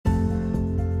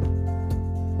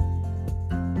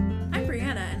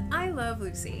love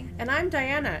Lucy. And I'm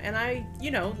Diana, and I,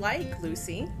 like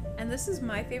Lucy. And this is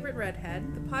My Favorite Redhead,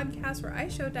 the podcast where I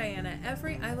show Diana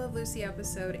every I Love Lucy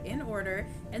episode in order,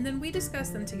 and then we discuss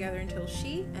them together until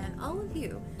she and all of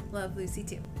you love Lucy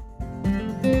too.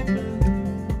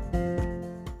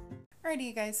 Alrighty,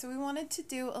 you guys, so we wanted to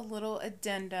do a little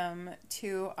addendum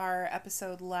to our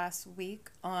episode last week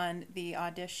on The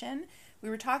Audition. We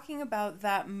were talking about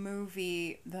that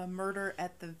movie, The Murder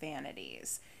at the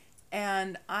Vanities.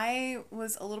 And I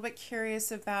was a little bit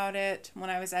curious about it when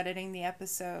I was editing the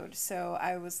episode. So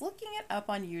I was looking it up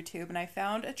on YouTube and I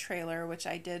found a trailer, which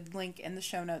I did link in the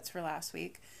show notes for last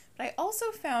week. But I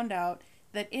also found out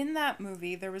that in that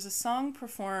movie there was a song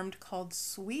performed called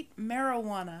Sweet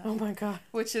Marijuana. Oh my god.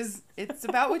 It's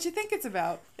about what you think it's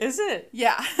about. Is it?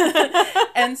 Yeah.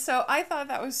 And so I thought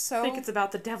that was so... I think it's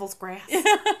about the devil's grass.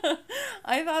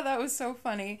 I thought that was so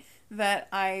funny that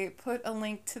I put a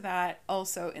link to that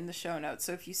also in the show notes.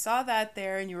 So if you saw that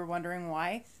there and you were wondering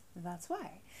why, that's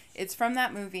why. It's from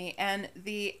that movie. And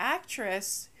the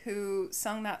actress who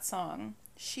sung that song,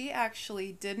 she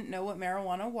actually didn't know what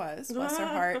marijuana was, bless her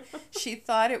heart. She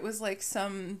thought it was like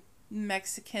some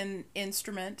Mexican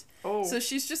instrument. Oh. So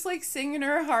she's just like singing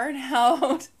her heart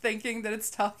out, thinking that it's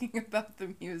talking about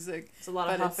the music. It's a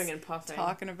lot of huffing and puffing.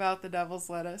 Talking about the devil's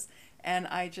lettuce. And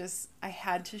I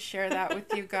had to share that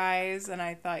with you guys, and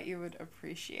I thought you would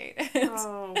appreciate it.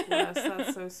 Oh, bless.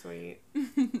 That's so sweet.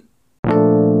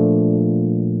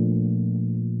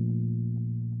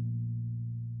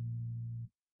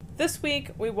 This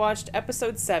week, we watched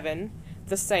episode 7,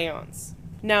 The Seance.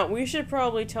 Now, we should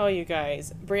probably tell you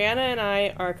guys, Brianna and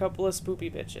I are a couple of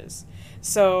spoopy bitches.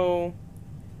 So,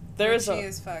 there's Witchy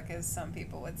as fuck, as some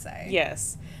people would say.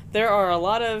 Yes. There are a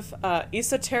lot of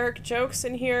esoteric jokes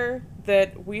in here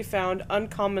that we found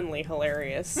uncommonly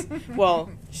hilarious. Well,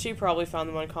 she probably found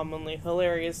them uncommonly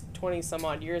hilarious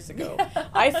 20-some-odd years ago.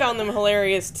 I found them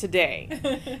hilarious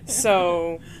today.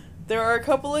 So, there are a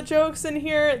couple of jokes in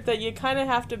here that you kind of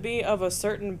have to be of a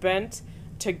certain bent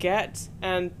to get,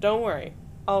 and don't worry,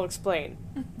 I'll explain.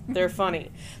 They're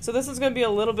funny. So this is going to be a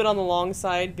little bit on the long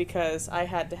side because I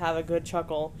had to have a good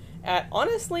chuckle at,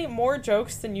 honestly, more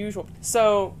jokes than usual.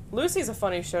 So, Lucy's a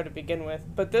funny show to begin with,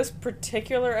 but this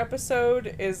particular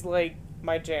episode is, like,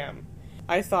 my jam.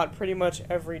 I thought pretty much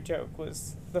every joke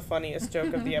was the funniest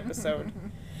joke of the episode.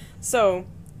 So,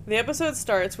 the episode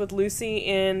starts with Lucy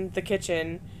in the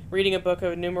kitchen reading a book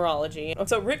of numerology.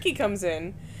 So, Ricky comes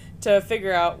in to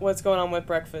figure out what's going on with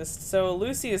breakfast. So,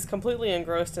 Lucy is completely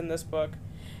engrossed in this book,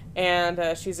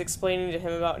 and she's explaining to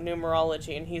him about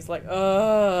numerology, and he's like,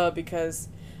 because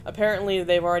apparently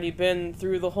they've already been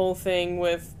through the whole thing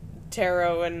with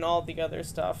tarot and all the other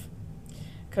stuff.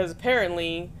 Because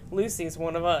apparently Lucy's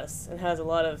one of us and has a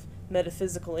lot of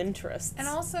metaphysical interests. And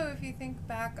also, if you think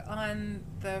back on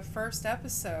the first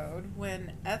episode,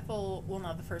 when Ethel, well,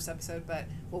 not the first episode, but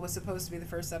what was supposed to be the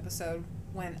first episode,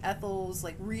 when Ethel's,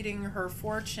 like, reading her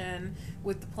fortune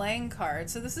with the playing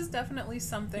cards. So this is definitely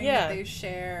something that they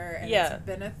share, and it's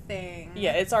been a thing.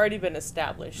 Yeah, it's already been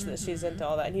established that she's into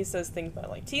all that. And he says things about,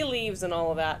 like, tea leaves and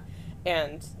all of that.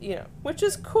 And, which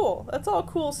is cool. That's all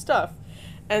cool stuff.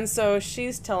 And so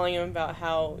she's telling him about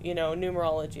how,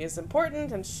 numerology is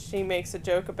important, and she makes a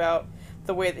joke about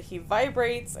the way that he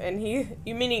vibrates, and you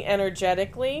meaning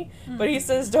energetically, but he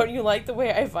says, don't you like the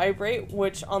way I vibrate?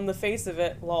 Which, on the face of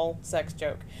it, lol, sex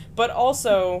joke. But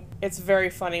also, it's very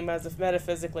funny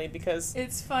metaphysically, because...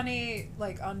 It's funny,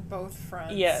 like, on both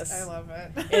fronts. Yes. I love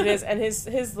it. It is, and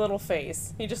his little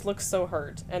face, he just looks so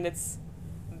hurt, and it's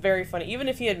very funny. Even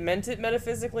if he had meant it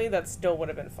metaphysically, that still would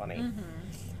have been funny.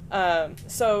 Mm-hmm.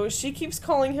 So she keeps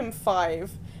calling him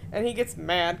 5, and he gets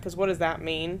mad, because what does that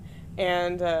mean?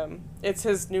 And it's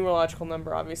his numerological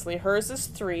number, obviously. Hers is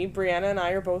 3. Brianna and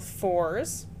I are both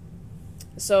 4s.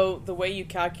 So the way you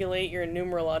calculate your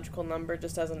numerological number,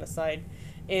 just as an aside,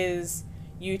 is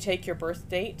you take your birth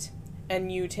date, and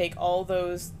you take all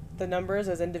the numbers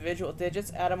as individual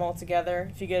digits, add them all together.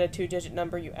 If you get a 2-digit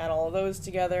number, you add all of those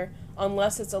together,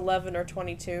 unless it's 11 or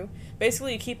 22.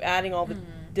 Basically, you keep adding all the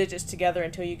digits together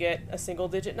until you get a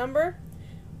single-digit number.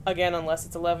 Again, unless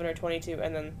it's 11 or 22,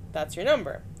 and then that's your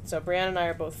number. So Brianna and I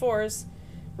are both 4s.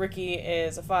 Ricky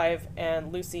is a 5,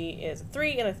 and Lucy is a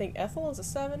 3, and I think Ethel is a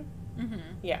 7. Mm-hmm.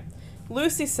 Yeah.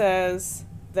 Lucy says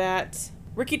that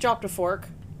Ricky dropped a fork,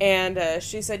 and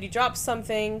she said, you dropped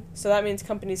something, so that means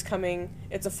company's coming.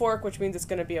 It's a fork, which means it's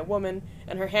going to be a woman,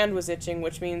 and her hand was itching,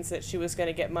 which means that she was going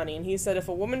to get money. And he said, if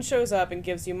a woman shows up and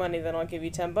gives you money, then I'll give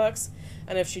you $10,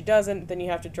 and if she doesn't, then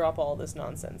you have to drop all this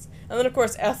nonsense. And then, of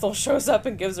course, Ethel shows up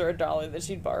and gives her $1 that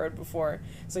she'd borrowed before.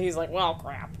 So he's like, well,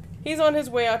 crap. he's on his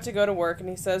way out to go to work, and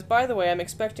he says, by the way, I'm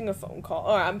expecting a phone call.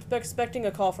 Oh, I'm expecting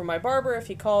a call from my barber. If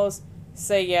he calls,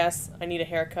 say yes, I need a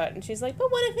haircut. And she's like,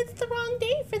 but what if it's the wrong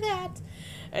day for that?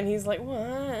 And he's like,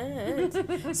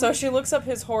 what? So she looks up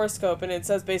his horoscope, and it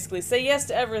says basically, say yes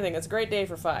to everything. It's a great day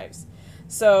for fives.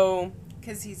 So...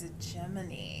 because he's a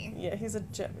Gemini. Yeah, he's a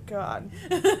God.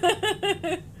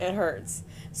 It hurts.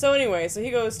 So anyway, so he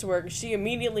goes to work, and she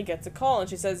immediately gets a call, and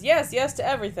she says, yes to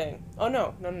everything. Oh,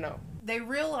 no. They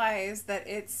realize that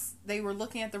they were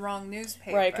looking at the wrong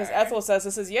newspaper. Right, because Ethel says,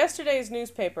 this is yesterday's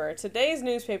newspaper. Today's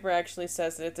newspaper actually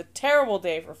says that it's a terrible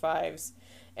day for fives,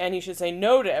 and you should say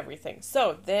no to everything.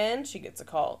 So then she gets a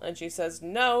call, and she says,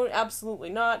 no,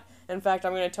 absolutely not. In fact,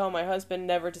 I'm going to tell my husband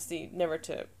never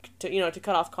to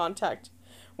cut off contact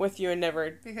with you and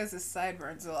never... because his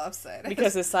sideburns are lopsided.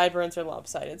 Because his sideburns are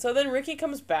lopsided. So then Ricky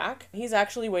comes back. He's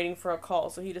actually waiting for a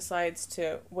call, so he decides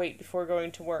to wait before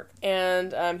going to work.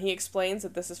 And he explains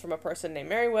that this is from a person named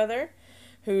Merriweather,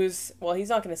 who's... well, he's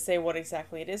not going to say what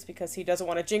exactly it is because he doesn't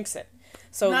want to jinx it.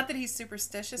 So not that he's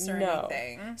superstitious or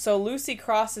anything. So Lucy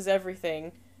crosses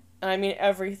everything. I mean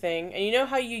everything. And you know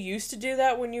how you used to do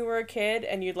that when you were a kid?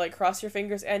 And you'd, like, cross your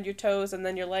fingers and your toes and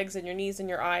then your legs and your knees and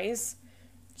your eyes?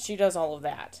 She does all of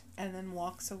that. And then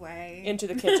walks away. Into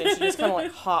the kitchen. She just kind of,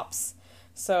 like, hops.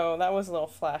 So that was a little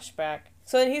flashback.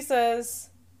 So then he says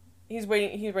he's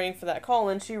waiting for that call,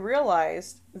 and she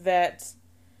realized that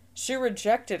she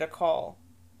rejected a call.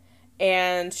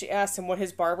 And she asked him what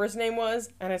his barber's name was,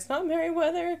 and it's not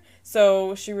Merriweather.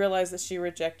 So she realized that she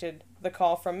rejected the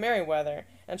call from Merriweather,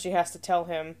 and she has to tell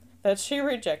him that she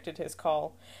rejected his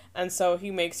call. And so he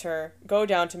makes her go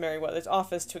down to Merriweather's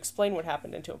office to explain what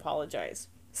happened and to apologize.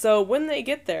 So when they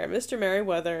get there, Mr.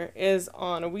 Merriweather is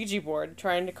on a Ouija board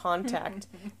trying to contact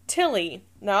Tilly.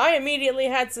 Now, I immediately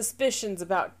had suspicions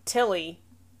about Tilly,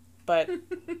 but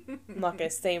I'm not going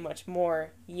to say much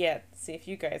more yet. See if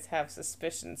you guys have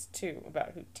suspicions, too,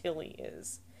 about who Tilly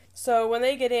is. So when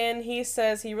they get in, he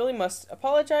says he really must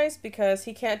apologize because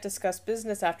he can't discuss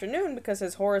business afternoon because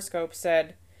his horoscope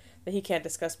said that he can't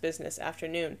discuss business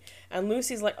afternoon. And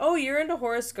Lucy's like, oh, you're into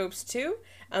horoscopes too?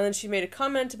 And then she made a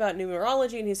comment about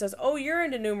numerology, and he says, oh, you're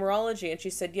into numerology. And she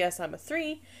said, yes, I'm a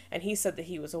 3. And he said that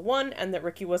he was a 1, and that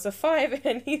Ricky was a 5.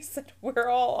 And he said, we're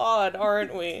all odd,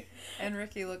 aren't we? And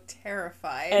Ricky looked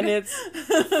terrified. And it's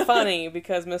funny,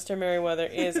 because Mr. Merriweather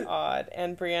is odd.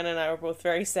 And Brianna and I were both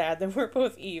very sad that we're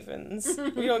both evens.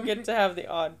 We don't get to have the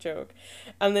odd joke.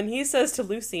 And then he says to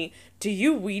Lucy, do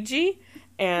you Ouija?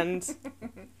 And...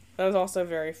 that was also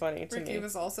very funny to me. Ricky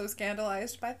was also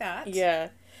scandalized by that. Yeah.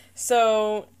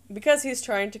 So, because he's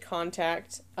trying to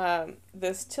contact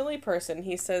this Tilly person,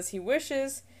 he says he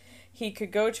wishes he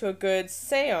could go to a good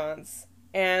seance.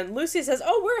 And Lucy says,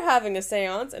 oh, we're having a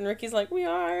seance. And Ricky's like, we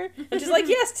are. And she's like,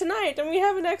 yes, tonight. And we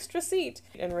have an extra seat.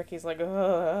 And Ricky's like,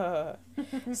 ugh.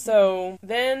 So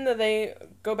then they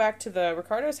go back to the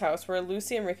Ricardo's house where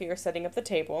Lucy and Ricky are setting up the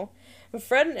table. And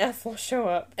Fred and Ethel show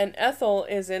up. And Ethel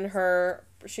is in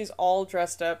she's all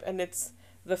dressed up. And it's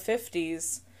the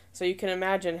 50s. So you can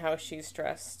imagine how she's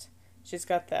dressed. She's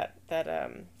got that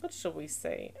what shall we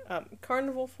say?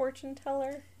 Carnival fortune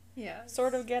teller? Yeah.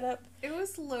 Sort of get up. It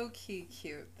was low-key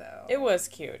cute, though. It was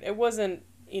cute. It wasn't,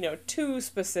 too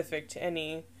specific to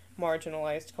any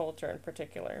marginalized culture in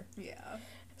particular. Yeah.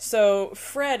 So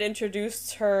Fred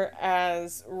introduced her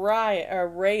as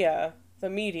Rhea, the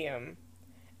medium.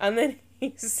 And then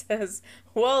he says,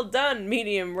 well done,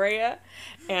 medium Rhea.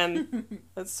 And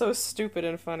that's so stupid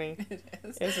and funny. It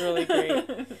is. It's really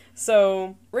great.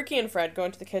 So Ricky and Fred go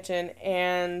into the kitchen,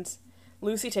 and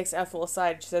Lucy takes Ethel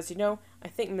aside. She says, I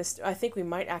think we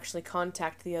might actually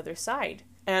contact the other side.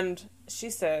 And she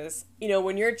says,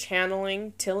 when you're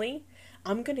channeling Tilly,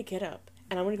 I'm going to get up,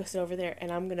 and I'm going to go sit over there,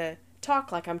 and I'm going to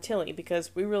talk like I'm Tilly,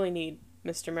 because we really need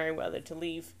Mr. Merriweather to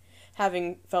leave,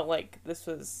 having felt like this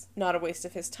was not a waste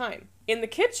of his time. In the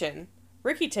kitchen,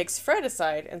 Ricky takes Fred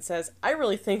aside and says, I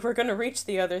really think we're going to reach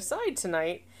the other side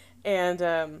tonight,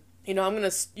 and,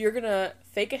 you're going to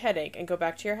fake a headache and go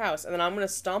back to your house, and then I'm going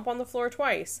to stomp on the floor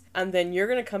twice, and then you're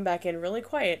going to come back in really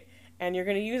quiet, and you're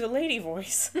going to use a lady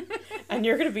voice, and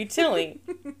you're going to be Tilly.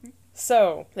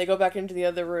 So, they go back into the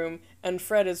other room, and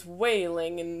Fred is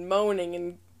wailing and moaning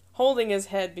and holding his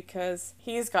head because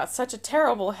he's got such a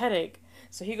terrible headache.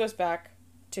 So he goes back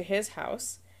to his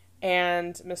house,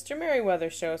 and Mr. Merriweather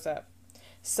shows up.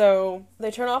 So,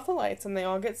 they turn off the lights, and they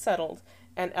all get settled.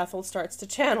 And Ethel starts to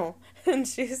channel. And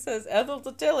she says, Ethel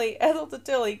to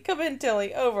Tilly, come in,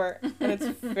 Tilly, over. And it's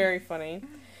very funny.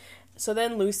 So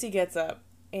then Lucy gets up,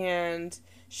 and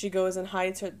she goes and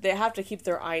hides her. They have to keep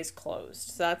their eyes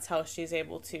closed. So that's how she's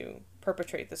able to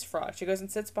perpetrate this fraud. She goes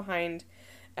and sits behind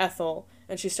Ethel,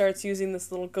 and she starts using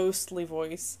this little ghostly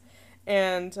voice.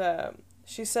 And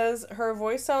she says her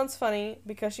voice sounds funny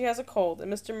because she has a cold.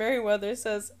 And Mr. Merriweather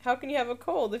says, "How can you have a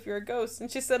cold if you're a ghost?"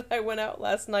 And she said, "I went out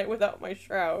last night without my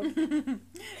shroud."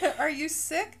 Are you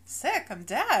sick? Sick, I'm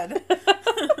dead.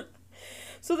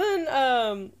 So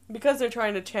then, because they're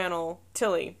trying to channel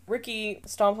Tilly, Ricky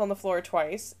stomps on the floor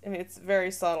twice, and it's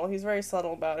very subtle. He's very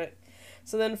subtle about it.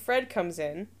 So then Fred comes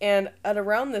in, and at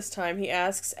around this time, he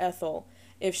asks Ethel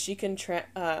if she can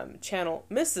channel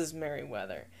Mrs.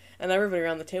 Merriweather. And everybody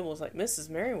around the table is like, "Mrs.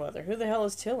 Merriweather? Who the hell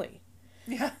is Tilly?"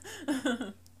 Yeah.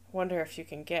 Wonder if you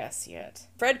can guess yet.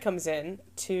 Fred comes in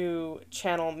to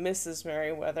channel Mrs.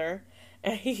 Merriweather,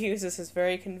 and he uses his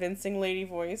very convincing lady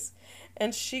voice,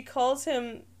 and she calls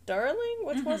him Darling?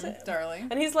 Which was it? Darling.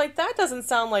 And he's like, "That doesn't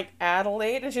sound like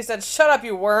Adelaide." And she said, "Shut up,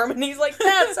 you worm." And he's like,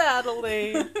 "That's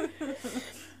Adelaide."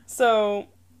 So,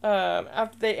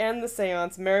 after they end the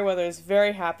seance, Merriweather is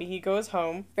very happy. He goes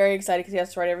home, very excited because he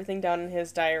has to write everything down in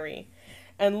his diary.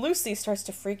 And Lucy starts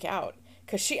to freak out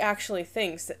because she actually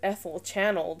thinks that Ethel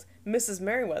channeled Mrs.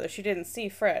 Merriweather. She didn't see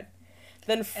Fred.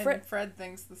 Then Fred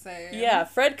thinks the same. Yeah,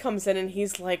 Fred comes in and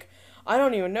he's like, "I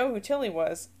don't even know who Tilly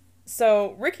was."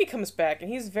 So Ricky comes back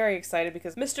and he's very excited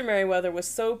because Mr. Merriweather was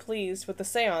so pleased with the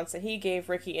seance that he gave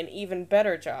Ricky an even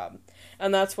better job.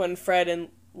 And that's when Fred and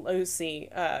Lucy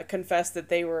confessed that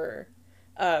they were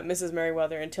Mrs.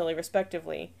 Merriweather and Tilly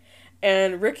respectively.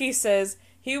 And Ricky says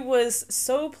he was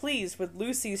so pleased with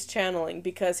Lucy's channeling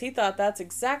because he thought that's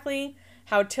exactly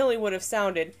how Tilly would have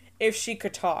sounded if she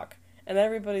could talk. And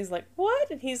everybody's like, "What?"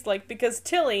 And he's like, "Because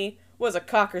Tilly was a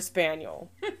Cocker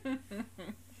Spaniel."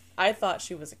 I thought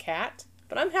she was a cat,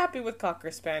 but I'm happy with Cocker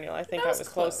Spaniel. I think I was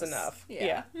close enough.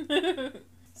 Yeah.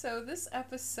 So this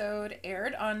episode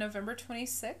aired on November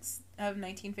 26th of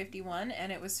 1951,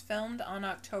 and it was filmed on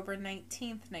October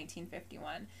 19th,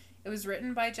 1951. It was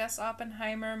written by Jess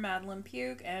Oppenheimer, Madeline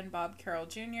Pugh, and Bob Carroll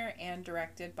Jr., and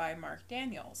directed by Mark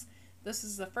Daniels. This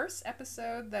is the first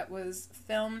episode that was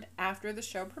filmed after the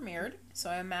show premiered,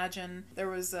 so I imagine there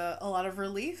was a lot of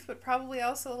relief, but probably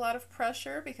also a lot of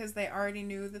pressure because they already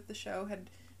knew that the show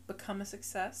had become a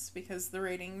success because the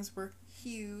ratings were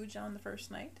huge on the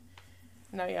first night.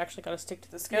 Now you actually got to stick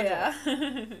to the schedule.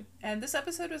 Yeah. And this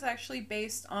episode was actually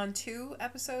based on 2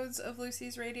 episodes of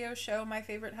Lucy's radio show, My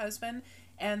Favorite Husband,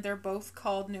 and they're both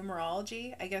called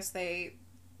Numerology. I guess they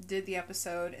did the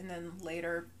episode and then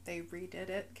later they redid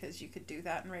it because you could do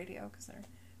that in radio because there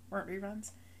weren't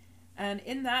reruns. And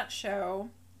in that show,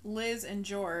 Liz and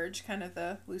George, kind of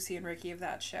the Lucy and Ricky of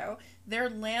that show, their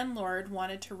landlord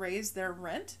wanted to raise their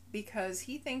rent because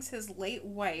he thinks his late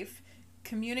wife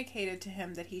communicated to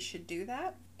him that he should do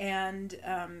that. And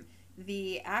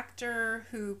the actor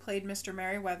who played Mr.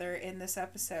 Merriweather in this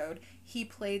episode, he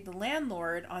played the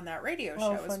landlord on that radio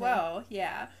show as well.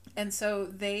 Yeah. And so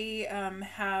they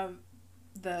have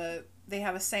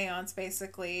a seance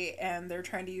basically, and they're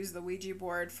trying to use the Ouija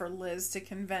board for Liz to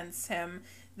convince him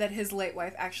that his late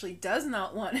wife actually does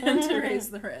not want him to raise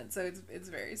the rent. So it's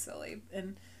very silly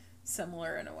and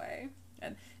similar in a way.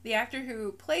 And the actor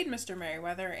who played Mr.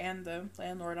 Merriweather and the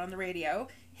landlord on the radio,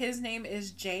 his name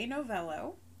is Jay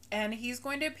Novello, and he's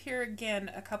going to appear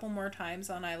again a couple more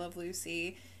times on I Love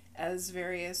Lucy as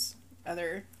various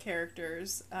other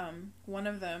characters. One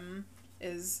of them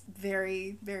is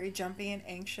very, very jumpy and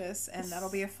anxious, and that'll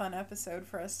be a fun episode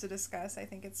for us to discuss. I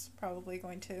think it's probably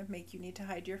going to make you need to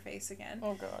hide your face again.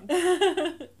 Oh,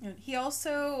 God. He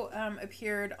also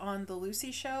appeared on The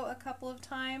Lucy Show a couple of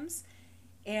times,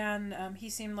 and he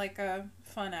seemed like a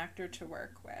fun actor to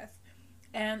work with.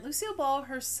 And Lucille Ball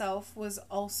herself was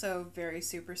also very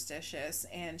superstitious,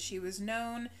 and she was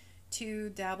known to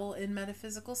dabble in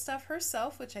metaphysical stuff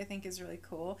herself, which I think is really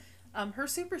cool. Her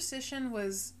superstition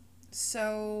was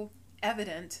so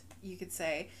evident, you could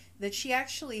say, that she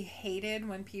actually hated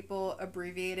when people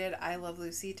abbreviated I Love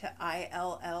Lucy to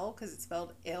ILL because it's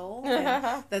spelled ill,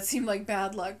 and that seemed like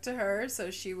bad luck to her, so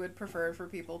she would prefer for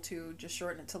people to just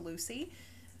shorten it to Lucy.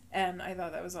 And I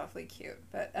thought that was awfully cute.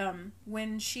 But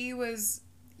when she was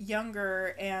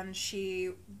younger and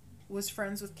she was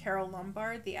friends with Carol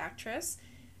Lombard, the actress,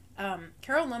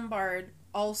 Carol Lombard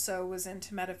also was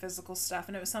into metaphysical stuff,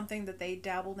 and it was something that they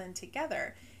dabbled in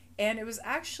together. And it was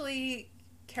actually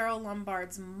Carol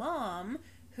Lombard's mom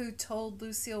who told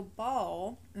Lucille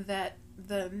Ball that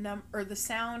the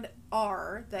sound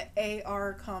R, the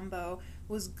AR combo,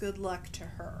 was good luck to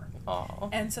her. Aww.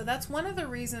 And so that's one of the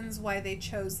reasons why they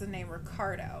chose the name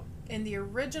Ricardo. In the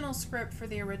original script for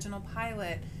the original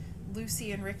pilot,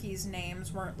 Lucy and Ricky's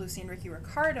names weren't Lucy and Ricky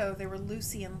Ricardo, they were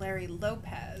Lucy and Larry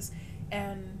Lopez.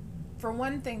 And for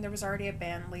one thing, there was already a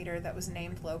band leader that was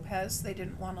named Lopez. They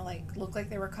didn't want to like look like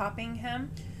they were copying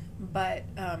him, but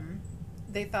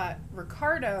they thought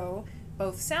Ricardo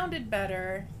both sounded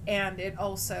better and it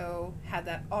also had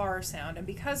that R sound. And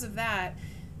because of that,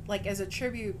 like as a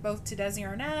tribute both to Desi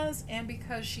Arnaz and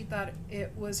because she thought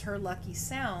it was her lucky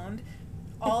sound,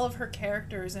 all of her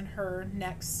characters in her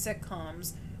next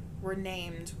sitcoms were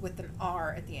named with an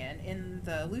R at the end. In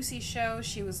the Lucy show,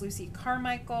 she was Lucy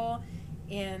Carmichael.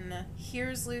 In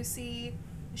Here's Lucy,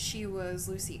 she was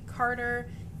Lucy Carter.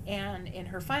 And in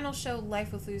her final show,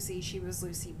 Life with Lucy, she was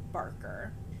Lucy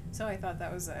Barker. So I thought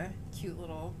that was a cute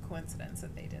little coincidence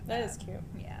that they did that. That is cute.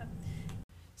 Yeah.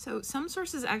 So some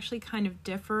sources actually kind of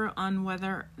differ on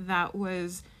whether that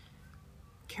was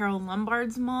Carole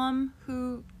Lombard's mom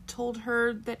who told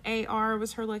her that AR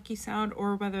was her lucky sound,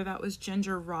 or whether that was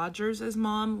Ginger Rogers'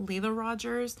 mom, Leela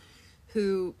Rogers,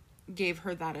 who gave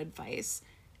her that advice.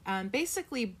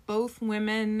 Basically, both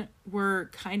women were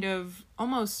kind of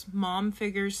almost mom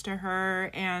figures to her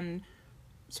and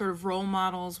sort of role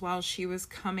models while she was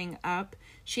coming up.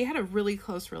 She had a really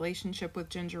close relationship with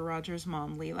Ginger Rogers'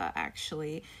 mom, Leela,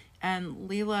 actually. And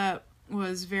Leela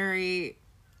was very,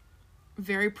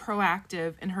 very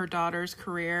proactive in her daughter's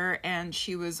career, and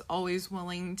she was always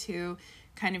willing to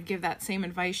kind of give that same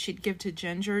advice she'd give to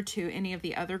Ginger to any of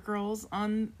the other girls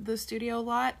on the studio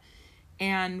lot.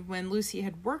 And when Lucy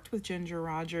had worked with Ginger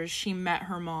Rogers, she met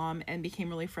her mom and became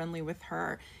really friendly with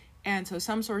her. And so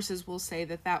some sources will say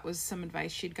that that was some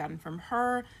advice she'd gotten from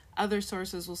her. Other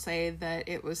sources will say that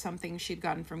it was something she'd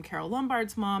gotten from Carole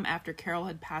Lombard's mom after Carole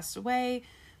had passed away.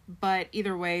 But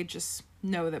either way, just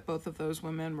know that both of those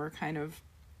women were kind of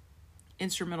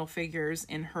instrumental figures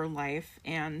in her life,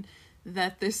 and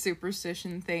that this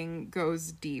superstition thing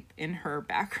goes deep in her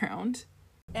background.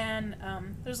 And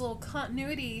there's a little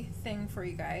continuity thing for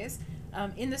you guys.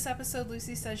 In this episode,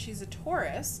 Lucy says she's a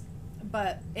Taurus,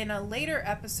 but in a later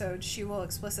episode, she will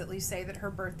explicitly say that her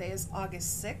birthday is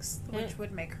August 6th, which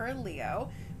would make her a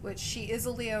Leo, which she is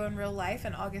a Leo in real life,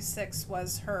 and August 6th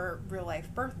was her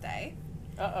real-life birthday.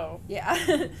 Uh-oh. Yeah.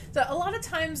 So a lot of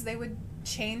times they would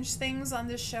change things on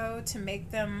this show to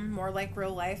make them more like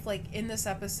real life. Like in this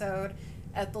episode,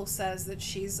 Ethel says that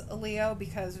she's a Leo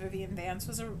because Vivian Vance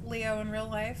was a Leo in real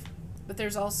life. But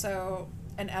there's also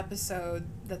an episode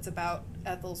that's about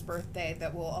Ethel's birthday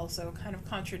that will also kind of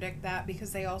contradict that,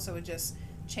 because they also would just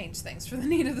change things for the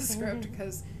need of the script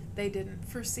because they didn't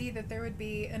foresee that there would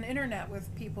be an internet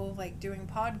with people like doing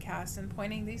podcasts and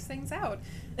pointing these things out.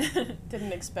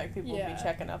 Didn't expect people to be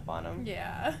checking up on them.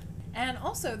 Yeah. And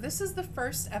also, this is the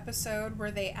first episode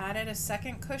where they added a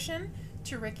second cushion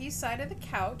to Ricky's side of the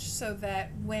couch so that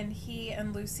when he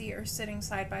and Lucy are sitting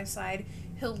side by side,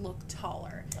 he'll look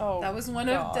taller. Oh, that was one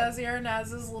of Desi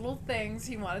Arnaz's little things.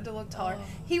 He wanted to look taller. Oh.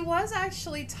 He was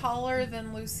actually taller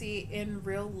than Lucy in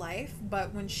real life,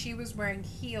 but when she was wearing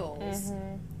heels,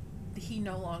 he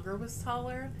no longer was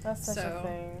taller. That's such a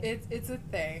thing. It's a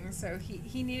thing. So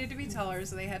he needed to be taller,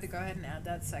 so they had to go ahead and add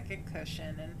that second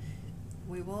cushion, and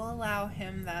we will allow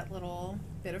him that little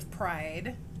bit of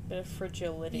pride. Bit of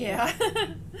fragility. Yeah.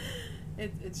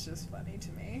 It's just funny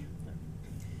to me.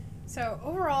 So,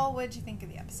 overall, what did you think of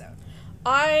the episode?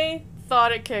 I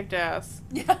thought it kicked ass.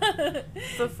 Yeah.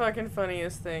 It's the fucking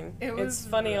funniest thing. It's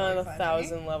funny really on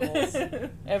 1,000 levels.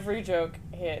 Every joke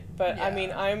hit. But, yeah. I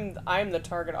mean, I'm the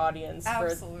target audience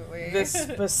Absolutely. for this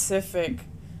specific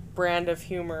brand of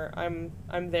humor. I'm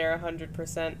there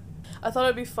 100%. I thought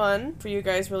it'd be fun for you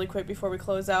guys really quick before we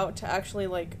close out to actually,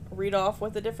 like, read off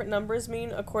what the different numbers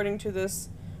mean according to this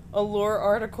Allure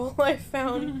article I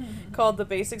found called The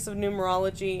Basics of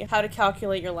Numerology, How to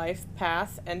Calculate Your Life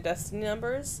Path and Destiny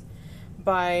Numbers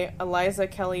by Eliza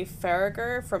Kelly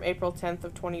Farragher from April 10th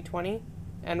of 2020,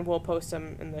 and we'll post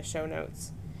them in the show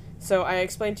notes. So I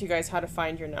explained to you guys how to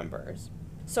find your numbers.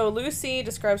 So Lucy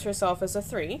describes herself as a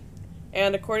 3,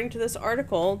 and according to this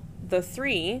article, the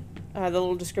 3, the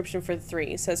little description for the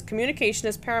 3, says communication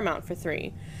is paramount for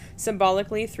 3.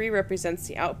 Symbolically, 3 represents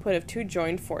the output of 2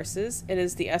 joined forces. It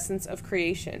is the essence of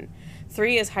creation.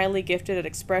 3 is highly gifted at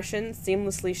expression,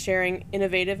 seamlessly sharing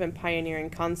innovative and pioneering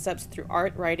concepts through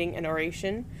art, writing, and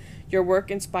oration. Your work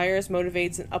inspires,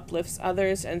 motivates, and uplifts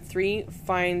others, and 3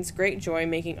 finds great joy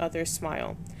making others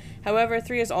smile. However,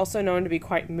 3 is also known to be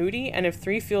quite moody, and if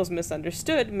 3 feels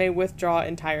misunderstood, may withdraw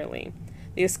entirely.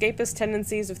 The escapist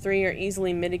tendencies of 3 are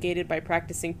easily mitigated by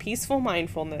practicing peaceful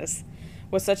mindfulness.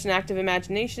 With such an active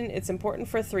imagination, it's important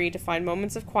for 3 to find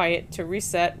moments of quiet to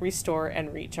reset, restore,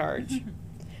 and recharge.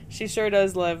 She sure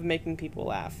does love making people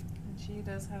laugh. She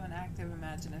does have an active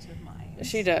imaginative mind.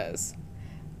 She does.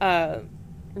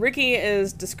 Ricky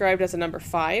is described as a number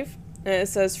 5. And it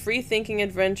says, free-thinking,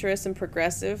 adventurous, and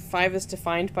progressive, 5 is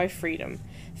defined by freedom.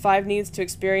 5 needs to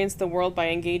experience the world by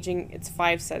engaging its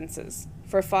 5 senses.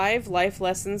 For 5, life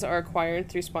lessons are acquired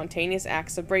through spontaneous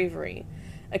acts of bravery.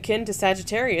 Akin to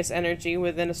Sagittarius energy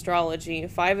within astrology,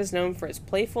 5 is known for its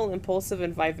playful, impulsive,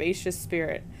 and vivacious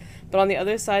spirit. But on the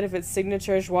other side of its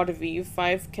signature joie de vivre,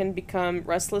 5 can become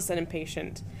restless and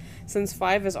impatient. Since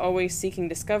 5 is always seeking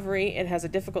discovery, it has a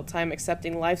difficult time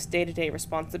accepting life's day-to-day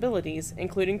responsibilities,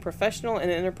 including professional and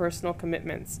interpersonal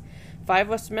commitments. 5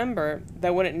 must remember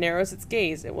that when it narrows its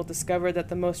gaze, it will discover that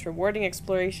the most rewarding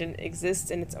exploration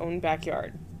exists in its own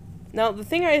backyard. Now, the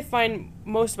thing I find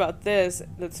most about this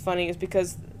that's funny is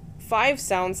because 5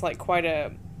 sounds like quite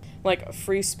a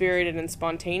free-spirited and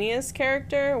spontaneous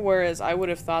character, whereas I would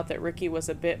have thought that Ricky was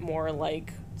a bit more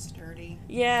like sturdy.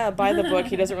 Yeah, by the book.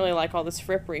 He doesn't really like all this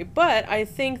frippery. But I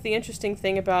think the interesting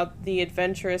thing about the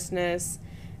adventurousness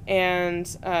and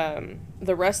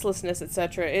the restlessness,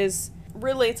 etc.,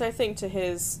 relates, I think, to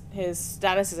his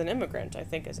status as an immigrant. I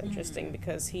think is interesting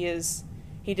because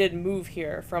he did move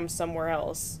here from somewhere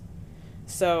else.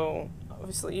 So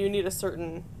obviously, you need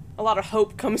a lot of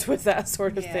hope comes with that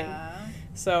sort of thing.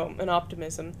 So, an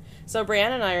optimism. So,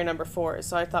 Brianna and I are number 4,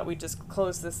 so I thought we'd just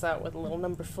close this out with a little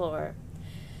number 4.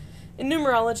 In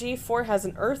numerology, 4 has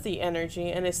an earthy energy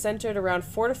and is centered around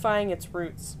fortifying its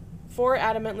roots. 4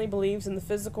 adamantly believes in the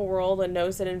physical world and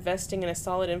knows that investing in a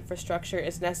solid infrastructure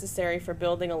is necessary for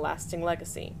building a lasting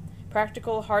legacy.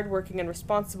 Practical, hardworking, and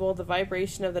responsible, the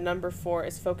vibration of the number 4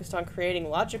 is focused on creating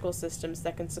logical systems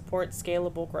that can support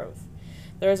scalable growth.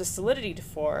 There is a solidity to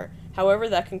 4, however,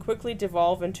 that can quickly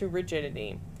devolve into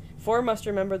rigidity. 4 must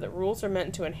remember that rules are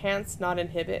meant to enhance, not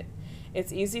inhibit.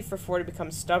 It's easy for 4 to become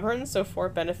stubborn, so 4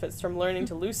 benefits from learning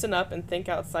to loosen up and think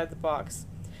outside the box.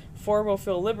 4 will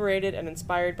feel liberated and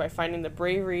inspired by finding the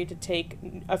bravery to take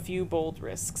a few bold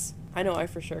risks. I know I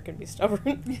for sure can be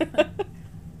stubborn.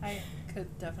 I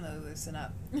could definitely loosen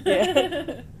up.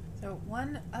 Yeah. So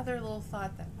one other little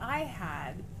thought that I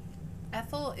had,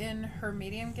 Ethel in her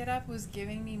medium getup was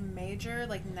giving me major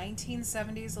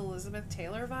 1970s Elizabeth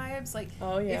Taylor vibes.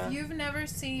 Oh yeah. If you've never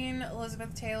seen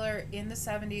Elizabeth Taylor in the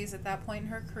 70s at that point in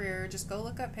her career, just go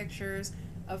look up pictures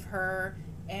of her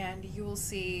and you will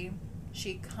see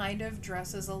she kind of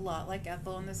dresses a lot like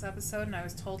Ethel in this episode, and I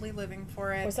was totally living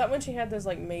for it. Was that when she had those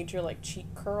major cheek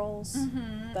curls?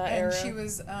 Mm-hmm. That and era? she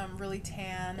was really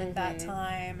tan at that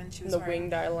time, and she was the wearing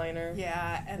winged eyeliner.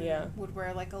 Yeah, and would wear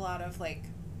a lot of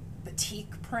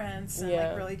batik prints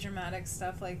and really dramatic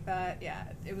stuff like that. Yeah,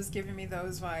 it was giving me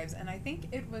those vibes, and I think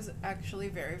it was actually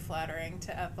very flattering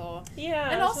to Ethel. Yeah,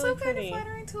 and also really kind pretty. of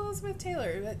flattering to Elizabeth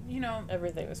Taylor. But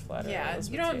everything was flattering. Yeah,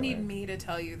 Elizabeth you don't Taylor. need me to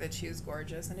tell you that she was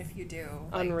gorgeous, and if you do,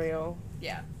 unreal.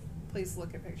 Yeah, please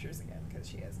look at pictures again because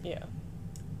she is. Yeah.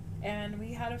 And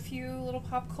we had a few little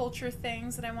pop culture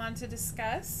things that I wanted to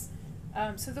discuss.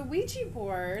 So the Ouija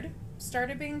board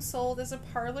started being sold as a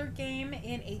parlor game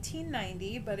in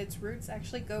 1890, but its roots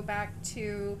actually go back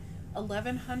to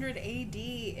 1100 AD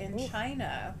in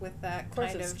China with that kind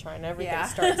of... Of course it's China. Everything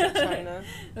starts in China.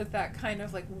 With that kind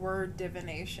of word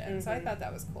divination. So I thought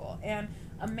that was cool. And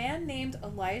a man named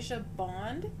Elijah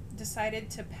Bond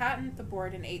decided to patent the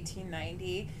board in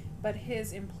 1890, but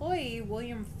his employee,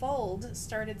 William Fuld,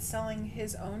 started selling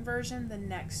his own version the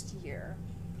next year.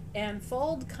 And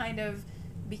Fuld kind of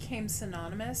became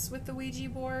synonymous with the Ouija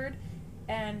board,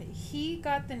 and he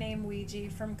got the name Ouija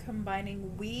from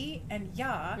combining oui and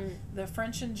ja, the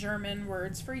French and German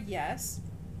words for yes,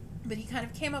 but he kind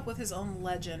of came up with his own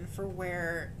legend for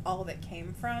where all of it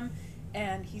came from,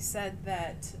 and he said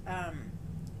that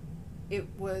it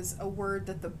was a word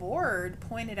that the board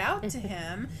pointed out to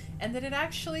him, and that it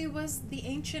actually was the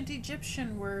ancient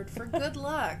Egyptian word for good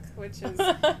luck, which is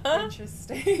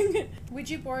interesting.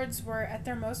 Ouija boards were at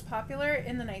their most popular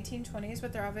in the 1920s,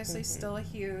 but they're obviously still a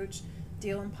huge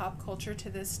deal in pop culture to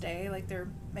this day. They're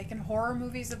making horror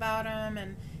movies about them,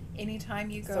 and anytime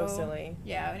you go... So silly.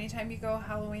 Yeah, anytime you go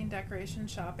Halloween decoration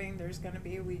shopping, there's going to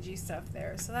be Ouija stuff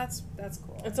there, so that's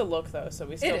cool. It's a look, though, so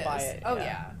we still buy it. Oh,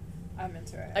 yeah. I'm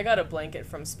into it. I got a blanket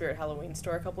from Spirit Halloween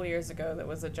store a couple years ago that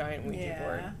was a giant Ouija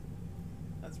board.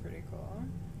 That's pretty cool.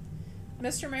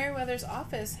 Mr. Merriweather's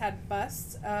office had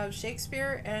busts of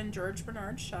Shakespeare and George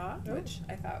Bernard Shaw, which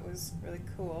I thought was really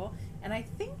cool. And I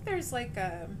think there's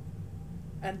a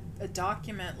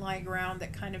document lying around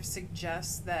that kind of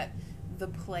suggests that the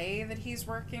play that he's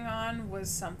working on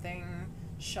was something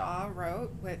Shaw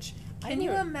wrote, which... Can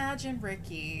you imagine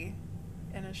Ricky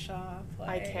in a Shaw play?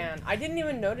 I can. I didn't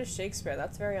even notice Shakespeare.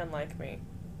 That's very unlike me.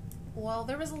 Well,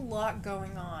 there was a lot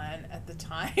going on at the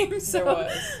time. So. There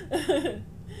was.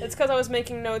 It's because I was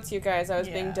making notes, you guys. I was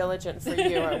being diligent for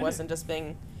you. I wasn't just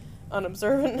being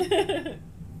unobservant.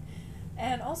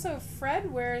 And also,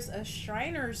 Fred wears a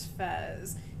Shriner's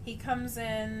fez. He comes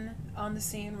in on the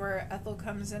scene where Ethel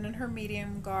comes in her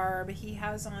medium garb. He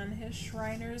has on his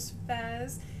Shriner's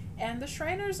fez. And the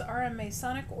Shriners are a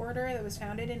Masonic order that was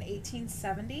founded in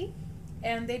 1870.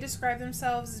 And they describe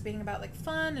themselves as being about, like,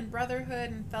 fun and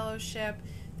brotherhood and fellowship.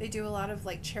 They do a lot of,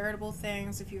 like, charitable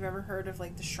things. If you've ever heard of,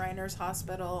 like, the Shriners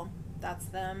Hospital, that's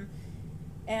them.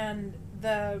 And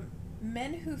the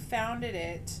men who founded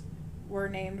it were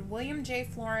named William J.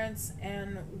 Florence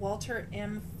and Walter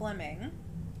M. Fleming.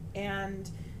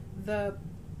 And the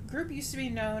group used to be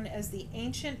known as the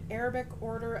Ancient Arabic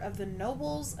Order of the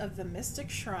Nobles of the Mystic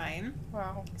Shrine.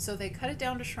 Wow. So they cut it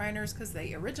down to Shriners because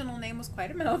the original name was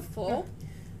quite a mouthful.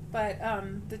 But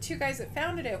the two guys that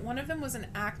founded it, one of them was an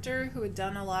actor who had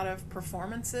done a lot of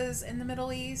performances in the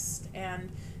Middle East,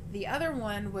 and the other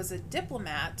one was a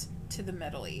diplomat to the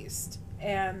Middle East.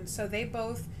 And so they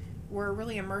both were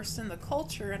really immersed in the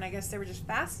culture, and I guess they were just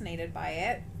fascinated by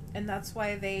it, and that's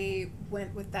why they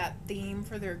went with that theme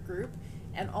for their group.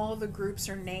 And all of the groups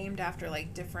are named after,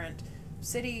 like, different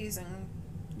cities and,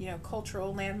 you know,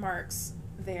 cultural landmarks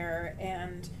there.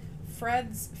 And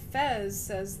Fred's fez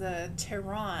says the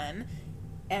Tehran,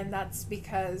 and that's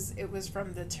because it was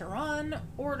from the Tehran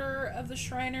Order of the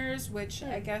Shriners, which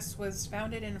I guess was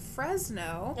founded in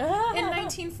Fresno in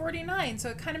 1949. So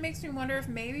it kind of makes me wonder if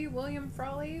maybe William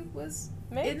Frawley was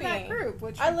in that group,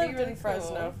 which I would be lived really in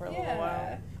Fresno cool. for a little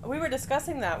while. We were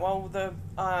discussing that while the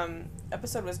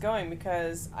episode was going,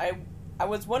 because I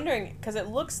was wondering, because it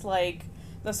looks like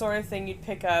the sort of thing you'd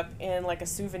pick up in, like, a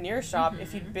souvenir shop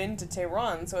if you'd been to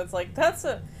Tehran. So it's like, that's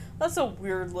a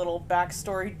weird little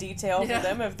backstory detail for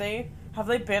them. Have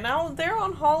they been out there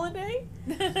on holiday?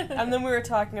 And then we were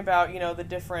talking about, you know, the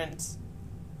different,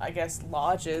 I guess,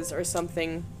 lodges or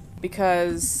something,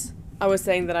 because I was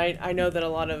saying that I know that a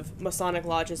lot of Masonic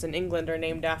lodges in England are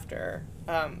named after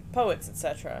poets,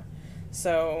 etc.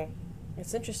 So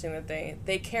it's interesting that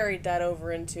they carried that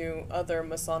over into other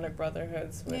Masonic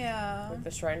brotherhoods with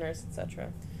the Shriners,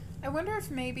 etc. I wonder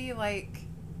if maybe, like,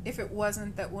 if it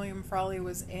wasn't that William Frawley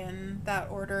was in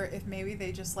that order, if maybe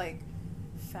they just, like,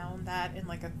 found that in,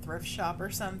 like, a thrift shop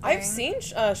or something. I've seen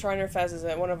Shriner fezes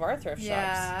at one of our thrift shops.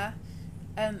 Yeah.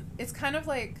 And it's kind of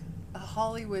like a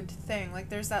Hollywood thing. Like,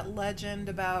 there's that legend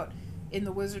about in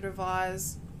The Wizard of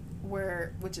Oz,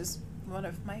 which is one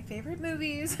of my favorite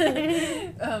movies.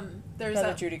 There's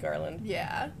Another Judy Garland.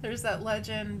 Yeah. There's that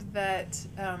legend that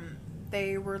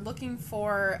they were looking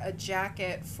for a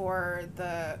jacket for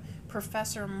the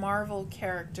Professor Marvel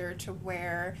character to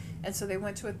wear, and so they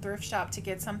went to a thrift shop to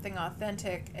get something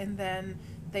authentic, and then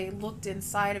they looked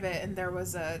inside of it, and there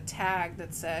was a tag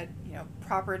that said, you know,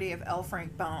 property of L.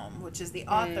 Frank Baum, which is the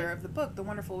author of the book, The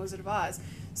Wonderful Wizard of Oz.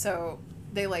 So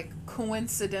they, like,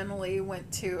 coincidentally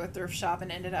went to a thrift shop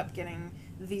and ended up getting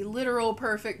the literal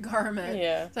perfect garment.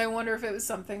 Yeah. So I wonder if it was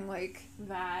something like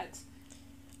that.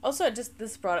 Also,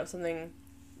 this brought up something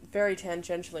very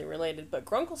tangentially related, but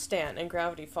Grunkle Stan in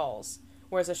Gravity Falls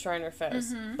wears a Shriner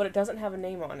fez, but it doesn't have a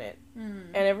name on it.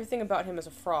 And everything about him is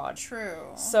a fraud.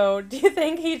 True. So, do you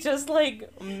think he just,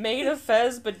 like, made a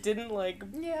fez but didn't, like...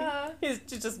 Yeah. He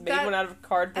just made one out of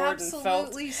cardboard and felt...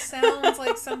 Absolutely sounds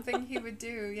like something he would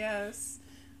do, yes.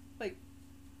 Like,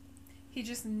 he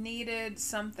just needed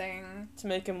something... to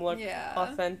make him look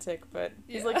authentic, but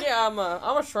he's Yeah. like, yeah,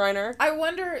 I'm a Shriner. I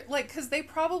wonder, like, because they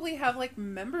probably have, like,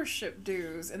 membership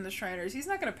dues in the Shriners. He's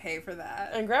not going to pay for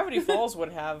that. And Gravity Falls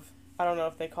would have... I don't know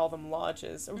if they call them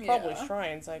lodges. Or probably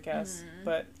shrines, I guess.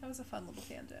 But that was a fun little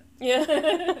tangent. Yeah.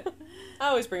 I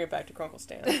always bring it back to Grunkle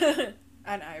Stan.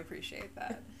 And I appreciate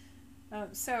that.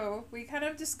 So we kind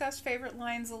of discussed favorite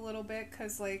lines a little bit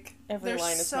because, like, Every line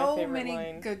there's is my so favorite many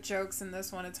line. good jokes in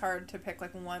this one. It's hard to pick,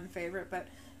 like, one favorite. But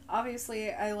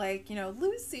obviously I like, you know,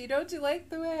 Lucy, don't you like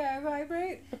the way I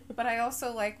vibrate? But I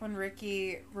also like when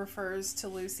Ricky refers to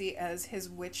Lucy as his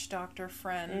witch doctor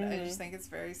friend. I just think it's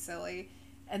very silly.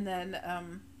 And then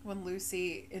when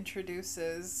Lucy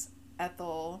introduces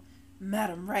Ethel,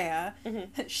 Madame Rhea,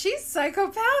 she's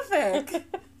psychopathic.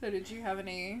 So did you have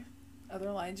any other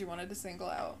lines you wanted to single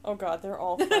out? Oh god, they're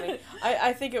all funny.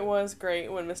 I think it was great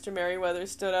when Mr. Merriweather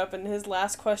stood up and his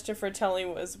last question for Telly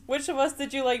was, which of us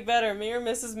did you like better, me or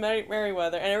Mrs.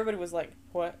 Merriweather? And everybody was like,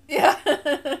 what? Yeah.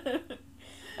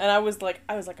 And I was like,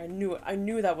 I knew it. I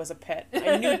knew that was a pet.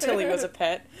 I knew Tilly was a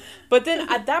pet. But then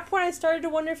at that point I started to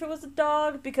wonder if it was a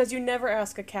dog, because you never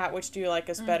ask a cat which do you like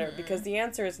us better, because the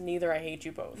answer is neither. I hate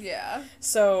you both. Yeah.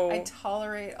 So I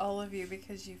tolerate all of you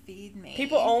because you feed me.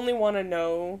 People only want to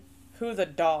know who the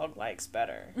dog likes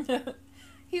better.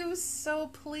 He was so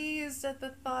pleased at the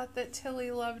thought that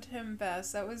Tilly loved him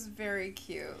best. That was very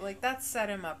cute. Like, that set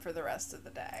him up for the rest of the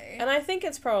day. And I think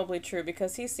it's probably true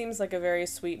because he seems like a very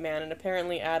sweet man, and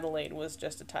apparently Adelaide was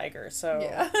just a tiger, so...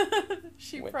 Yeah.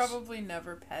 She probably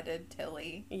never petted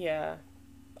Tilly. Yeah.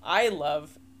 I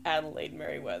love Adelaide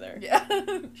Merriweather. Yeah.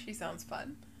 She sounds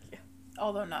fun. Yeah.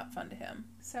 Although not fun to him.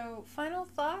 So, final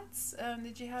thoughts?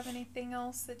 Did you have anything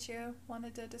else that you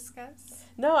wanted to discuss?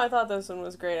 No, I thought this one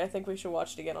was great. I think we should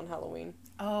watch it again on Halloween.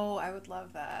 Oh, I would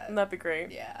love that. That'd be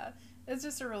great. Yeah. It's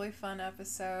just a really fun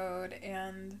episode,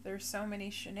 and there's so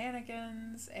many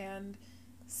shenanigans and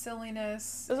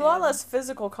silliness. There's a lot less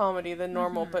physical comedy than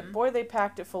normal, but boy, they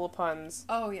packed it full of puns.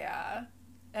 Oh, yeah.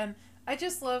 And I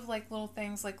just love, like, little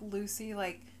things like Lucy,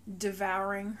 like,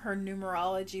 devouring her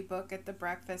numerology book at the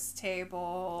breakfast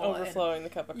table. Overflowing the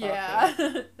cup of coffee.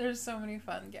 Yeah. There's so many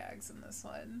fun gags in this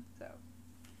one. So,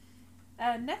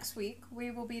 next week,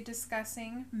 we will be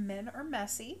discussing Men Are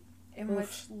Messy, in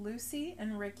which Lucy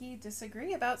and Ricky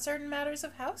disagree about certain matters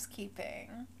of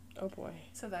housekeeping. Oh, boy.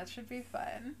 So that should be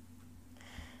fun.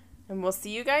 And we'll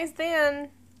see you guys then.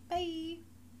 Bye!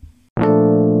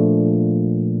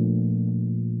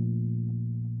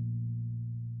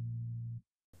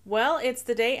 Well, it's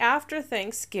the day after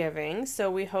Thanksgiving, so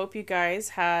we hope you guys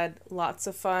had lots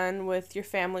of fun with your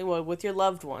family, well, with your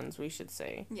loved ones, we should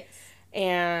say. Yes.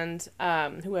 And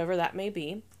whoever that may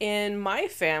be. In my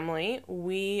family,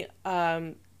 we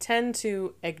tend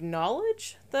to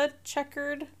acknowledge the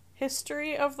checkered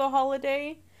history of the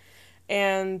holiday,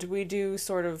 and we do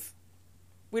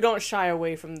we don't shy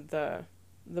away from the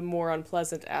more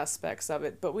unpleasant aspects of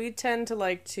it, but we tend to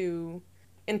like to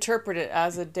interpret it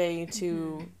as a day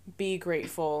to be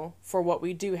grateful for what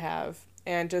we do have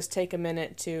and just take a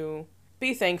minute to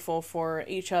be thankful for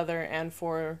each other and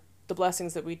for the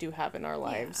blessings that we do have in our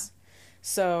lives. Yeah.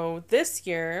 So this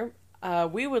year,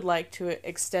 we would like to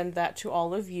extend that to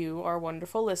all of you, our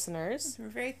wonderful listeners. We're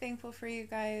very thankful for you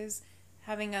guys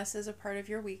having us as a part of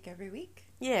your week every week.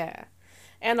 Yeah.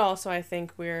 And also I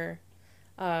think we're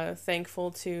thankful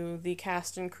to the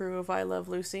cast and crew of I Love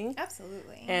Lucy.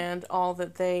 Absolutely. And all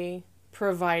that they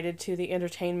provided to the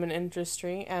entertainment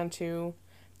industry and to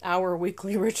our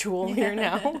weekly ritual here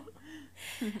now.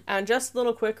 And just a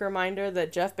little quick reminder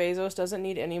that Jeff Bezos doesn't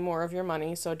need any more of your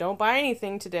money, so don't buy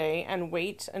anything today and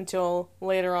wait until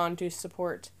later on to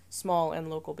support small and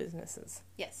local businesses.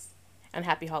 Yes. And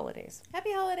happy holidays.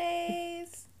 Happy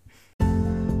holidays!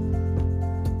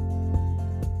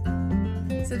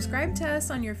 Subscribe to us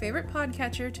on your favorite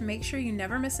podcatcher to make sure you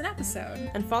never miss an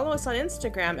episode. And follow us on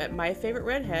Instagram at My Favorite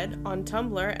Redhead, on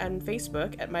Tumblr and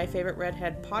Facebook at My Favorite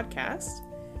Redhead Podcast.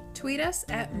 Tweet us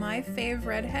at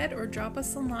MyFaveRedhead or drop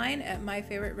us a line at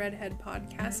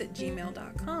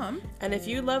MyFavoriteRedheadPodcast@gmail.com. And if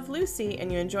you love Lucy and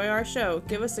you enjoy our show,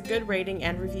 give us a good rating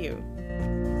and review.